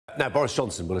Now, Boris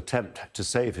Johnson will attempt to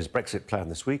save his Brexit plan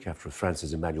this week after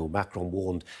France's Emmanuel Macron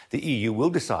warned the EU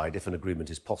will decide if an agreement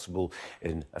is possible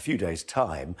in a few days'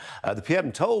 time. The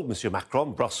PM told Monsieur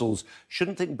Macron Brussels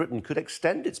shouldn't think Britain could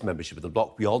extend its membership of the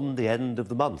bloc beyond the end of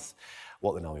the month.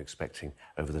 What then are we expecting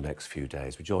over the next few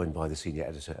days? We're joined by the senior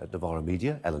editor at Novara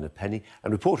Media, Eleanor Penny,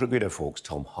 and reporter at Guido Fawkes,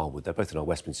 Tom Harwood. They're both in our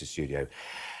Westminster studio,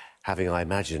 having, I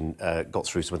imagine, got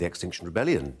through some of the Extinction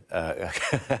Rebellion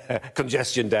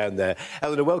congestion down there.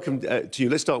 Eleanor, welcome to you.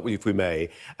 Let's start with you, if we may.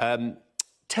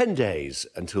 10 days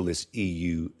until this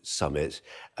EU summit.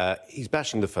 He's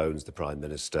bashing the phones, the Prime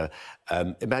Minister.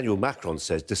 Emmanuel Macron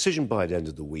says, decision by the end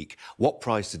of the week. What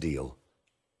price to deal?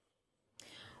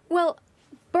 Well,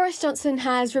 Boris Johnson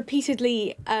has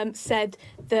repeatedly said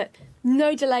that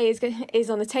no delay is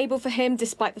on the table for him,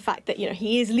 despite the fact that,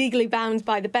 he is legally bound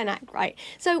by the Benn Act, right?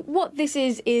 So what this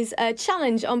is a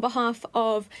challenge on behalf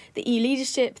of the EU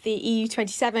leadership, the EU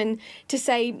 27, to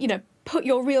say, put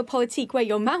your realpolitik where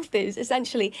your mouth is,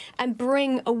 essentially, and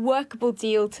bring a workable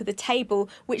deal to the table,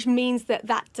 which means that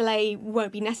delay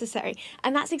won't be necessary.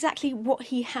 And that's exactly what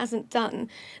he hasn't done.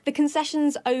 The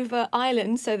concessions over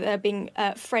Ireland, so they're being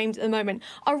framed at the moment,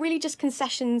 are really just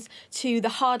concessions to the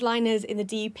hardliners in the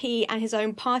DUP and his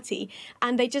own party.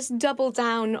 And they just double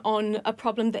down on a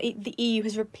problem that the EU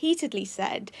has repeatedly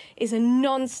said is a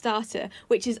non-starter,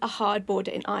 which is a hard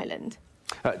border in Ireland.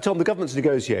 Tom, the government's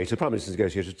negotiator, Prime Minister's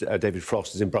negotiator, David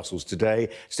Frost, is in Brussels today.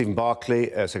 Stephen Barclay,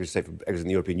 Secretary of State for Brexit in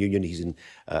the European Union, he's in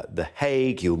The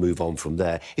Hague. He'll move on from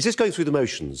there. Is this going through the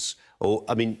motions? Or,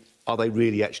 are they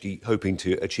really actually hoping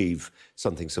to achieve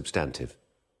something substantive?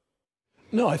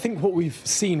 No, I think what we've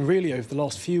seen really over the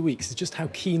last few weeks is just how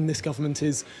keen this government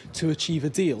is to achieve a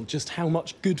deal, just how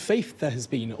much good faith there has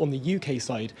been on the UK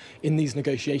side in these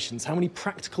negotiations, how many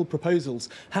practical proposals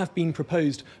have been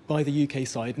proposed by the UK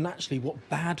side, and actually what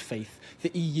bad faith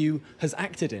the EU has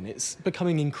acted in. It's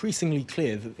becoming increasingly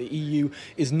clear that the EU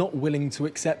is not willing to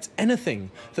accept anything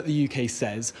that the UK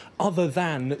says, other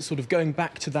than sort of going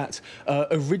back to that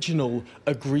original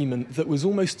agreement that was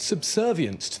almost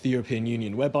subservient to the European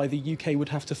Union, whereby the UK would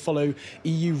have to follow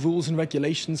EU rules and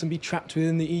regulations and be trapped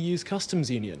within the EU's customs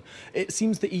union. It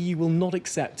seems the EU will not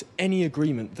accept any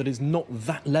agreement that is not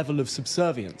that level of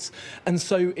subservience. And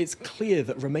so it's clear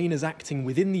that Remain is acting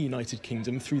within the United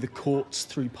Kingdom through the courts,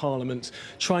 through Parliament,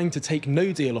 trying to take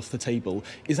no deal off the table,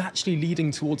 is actually leading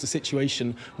towards a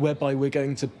situation whereby we're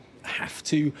going to have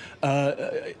to,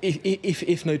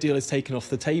 if no deal is taken off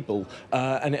the table,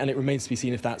 and it remains to be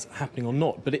seen if that's happening or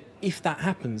not. But if that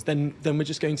happens, then we're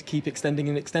just going to keep extending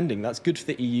and extending. That's good for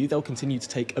the EU. They'll continue to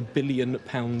take £1 billion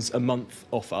a month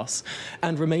off us,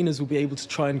 and Remainers will be able to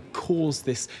try and cause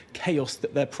this chaos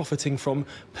that they're profiting from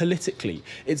politically.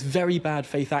 It's very bad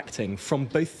faith acting from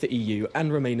both the EU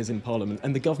and Remainers in Parliament,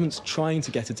 and the government's trying to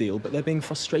get a deal, but they're being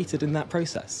frustrated in that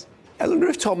process. Eleanor,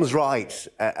 if Tom's right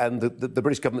and the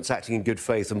British government's acting in good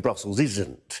faith and Brussels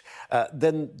isn't,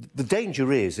 then the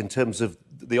danger is, in terms of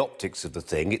the optics of the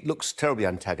thing, it looks terribly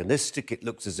antagonistic. It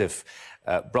looks as if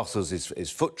Brussels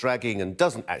is foot-dragging and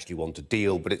doesn't actually want a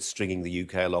deal, but it's stringing the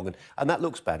UK along, and that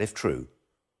looks bad, if true.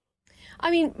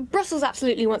 Brussels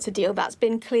absolutely wants a deal. That's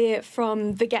been clear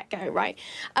from the get-go, right?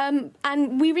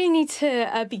 And we really need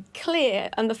to be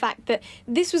clear on the fact that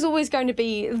this was always going to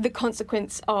be the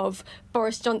consequence of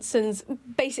Boris Johnson's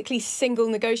basically single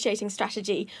negotiating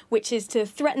strategy, which is to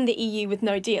threaten the EU with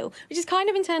no deal, which is kind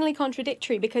of internally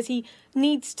contradictory because he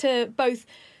needs to both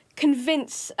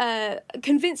convince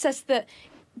us that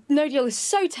no deal is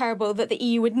so terrible that the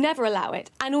EU would never allow it,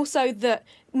 and also that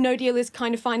no deal is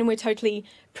kind of fine and we're totally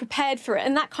prepared for it.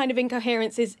 And that kind of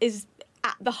incoherence is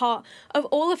at the heart of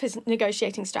all of his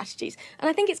negotiating strategies. And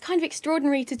I think it's kind of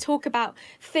extraordinary to talk about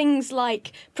things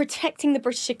like protecting the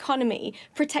British economy,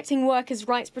 protecting workers'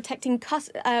 rights, protecting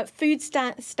food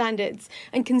standards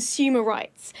and consumer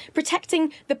rights,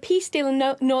 protecting the peace deal in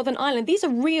Northern Ireland. These are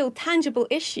real, tangible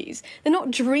issues. They're not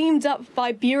dreamed up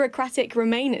by bureaucratic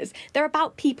Remainers. They're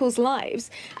about people's lives.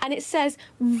 And it says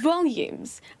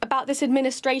volumes about this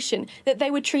administration that they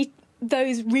would treat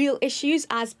those real issues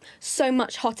as so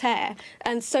much hot air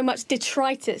and so much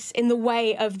detritus in the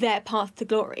way of their path to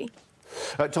glory.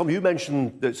 Tom, you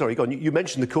mentioned... sorry, go on. You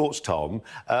mentioned the courts, Tom.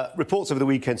 Reports over the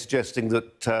weekend suggesting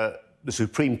that the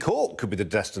Supreme Court could be the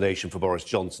destination for Boris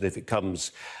Johnson if it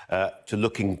comes to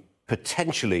looking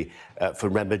potentially for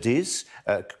remedies.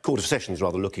 Court of Sessions,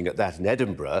 rather, looking at that in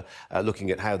Edinburgh, looking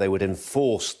at how they would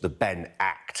enforce the Benn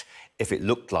Act if it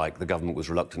looked like the government was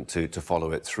reluctant to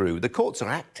follow it through. The courts are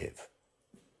active.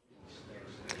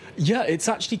 Yeah, it's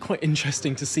actually quite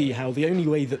interesting to see how the only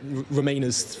way that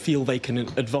Remainers feel they can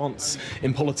advance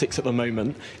in politics at the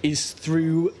moment is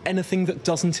through anything that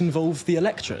doesn't involve the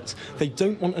electorate. They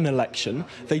don't want an election,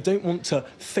 they don't want to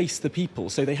face the people,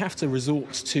 so they have to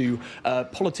resort to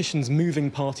politicians moving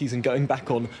parties and going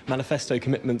back on manifesto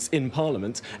commitments in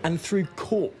Parliament, and through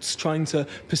courts trying to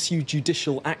pursue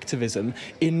judicial activism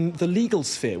in the legal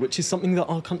sphere, which is something that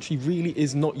our country really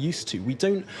is not used to. We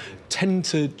don't tend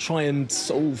to try and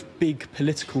solve big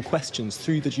political questions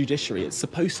through the judiciary. It's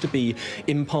supposed to be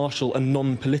impartial and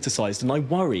non-politicised, and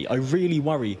I really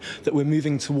worry that we're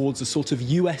moving towards a sort of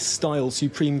US-style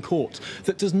Supreme Court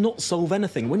that does not solve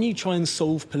anything. When you try and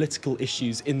solve political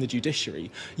issues in the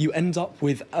judiciary, you end up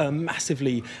with a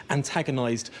massively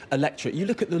antagonised electorate. You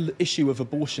look at the issue of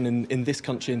abortion in this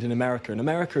country and in America. In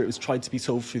America, it was tried to be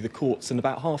solved through the courts, and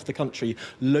about half the country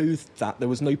loathed that. There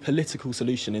was no political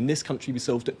solution. In this country, we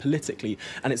solved it politically,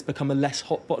 and it's become a less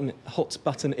hot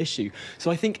button issue.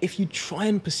 So I think if you try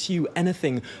and pursue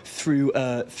anything through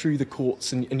the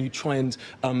courts and you try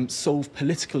and solve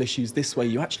political issues this way,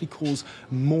 you actually cause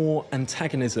more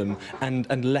antagonism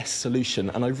and less solution.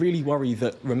 And I really worry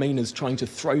that Remainers trying to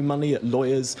throw money at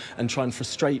lawyers and try and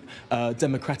frustrate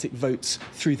democratic votes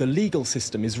through the legal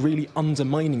system is really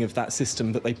undermining of that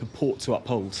system that they purport to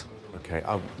uphold. OK,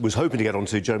 I was hoping to get on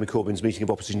to Jeremy Corbyn's meeting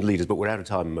of opposition leaders, but we're out of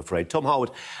time, I'm afraid. Tom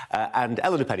Harwood and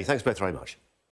Eleanor Penny, thanks both very much.